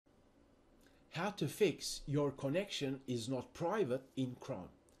How to fix your connection is not private in Chrome.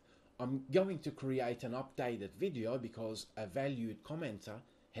 I'm going to create an updated video because a valued commenter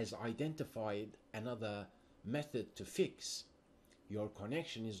has identified another method to fix your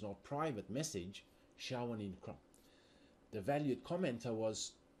connection is not private message shown in Chrome. The valued commenter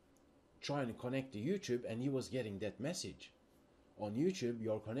was trying to connect to YouTube and he was getting that message. On YouTube,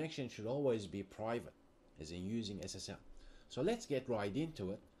 your connection should always be private, as in using SSL. So let's get right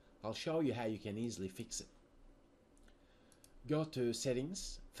into it. I'll show you how you can easily fix it. Go to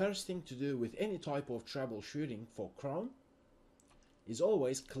settings. First thing to do with any type of troubleshooting for Chrome is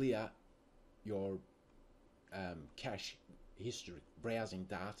always clear your cache history, browsing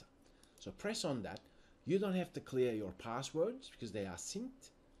data. So press on that. You don't have to clear your passwords because they are synced.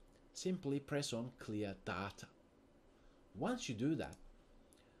 Simply press on clear data. Once you do that,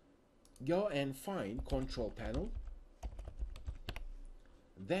 go and find control panel.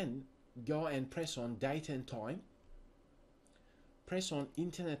 Then go and press on date and time. Press on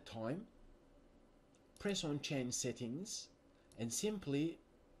internet time. Press on change settings and simply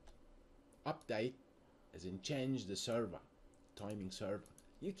update, as in change the server, timing server.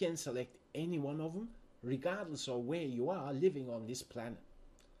 You can select any one of them regardless of where you are living on this planet.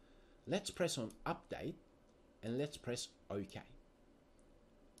 Let's press on update and let's press OK.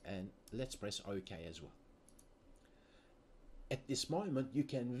 And let's press OK as well. At this moment, you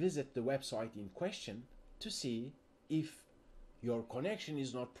can visit the website in question to see if your connection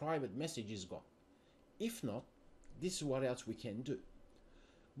is not private message is gone. If not, this is what else we can do.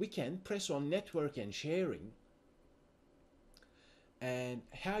 We can press on network and sharing and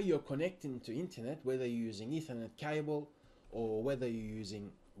how you're connecting to internet, whether you're using Ethernet cable or whether you're using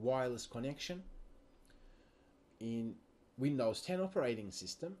wireless connection in Windows 10 operating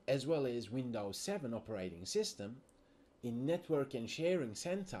system as well as Windows 7 operating system. In Network and Sharing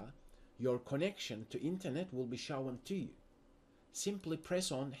Center, your connection to internet will be shown to you. Simply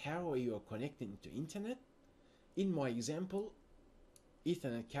press on how you are connecting to internet. In my example,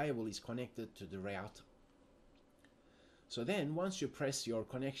 Ethernet cable is connected to the router. So then once you press your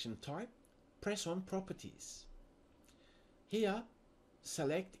connection type, press on Properties. Here,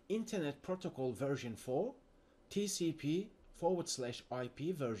 select Internet Protocol version 4,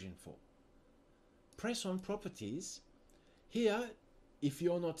 TCP/IP version 4. Press on Properties. Here, if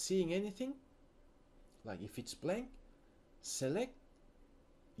you're not seeing anything, like if it's blank, select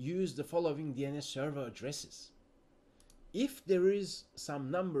use the following DNS server addresses. If there is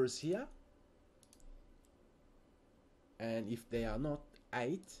some numbers here, and if they are not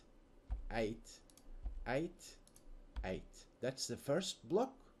 8, 8, 8, 8, that's the first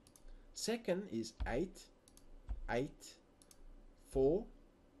block. Second is 8, 8, 4,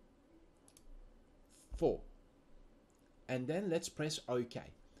 4. And then let's press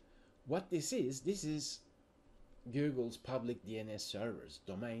OK. What this is Google's public DNS servers,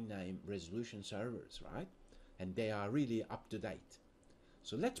 domain name resolution servers, right? And they are really up to date.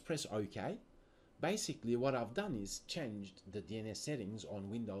 So let's press OK. Basically what I've done is changed the DNS settings on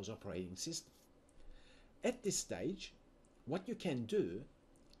Windows operating system. At this stage, what you can do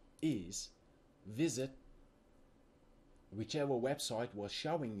is visit whichever website was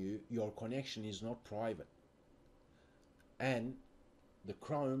showing you your connection is not private. And the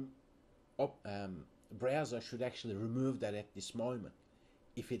Chrome browser should actually remove that at this moment.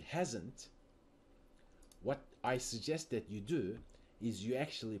 If it hasn't, what I suggest that you do is you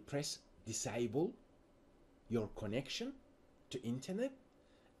actually press disable your connection to internet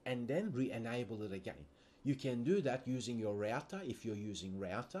and then re-enable it again. You can do that using your router if you're using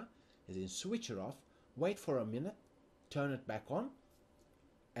router, as in switch it off, wait for a minute, turn it back on,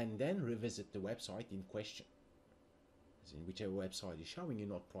 and then revisit the website in question. As in whichever website is showing you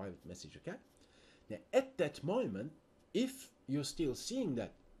not private message, okay? Now at that moment, if you're still seeing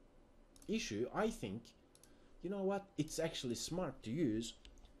that issue, I think, you know what, it's actually smart to ip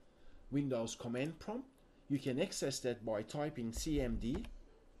Windows command prompt. You can access that by typing cmd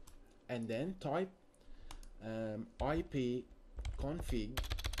and then type ipconfig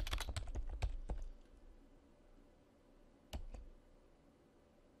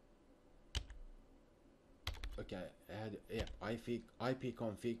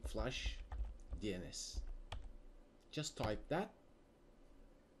ipconfig flush DNS. Just type that.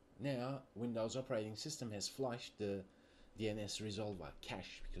 Now Windows operating system has flushed the DNS resolver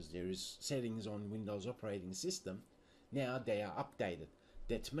cache because there is settings on Windows operating system. Now they are updated.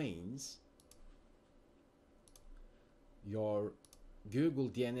 That means your Google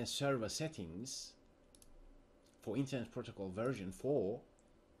DNS server settings for Internet Protocol version 4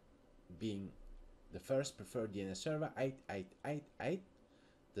 being the first preferred DNS server 8888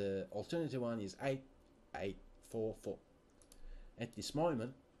 The alternative one is 8844. At this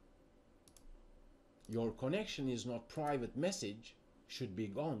moment, your connection is not private message should be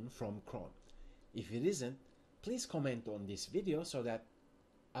gone from Chrome. If it isn't, please comment on this video so that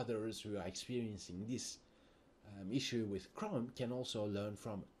others who are experiencing this issue with Chrome can also learn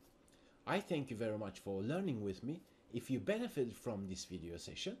from it. I thank you very much for learning with me. If you benefited from this video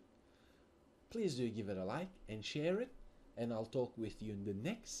session, please do give it a like and share it, and I'll talk with you in the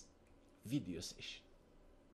next video session.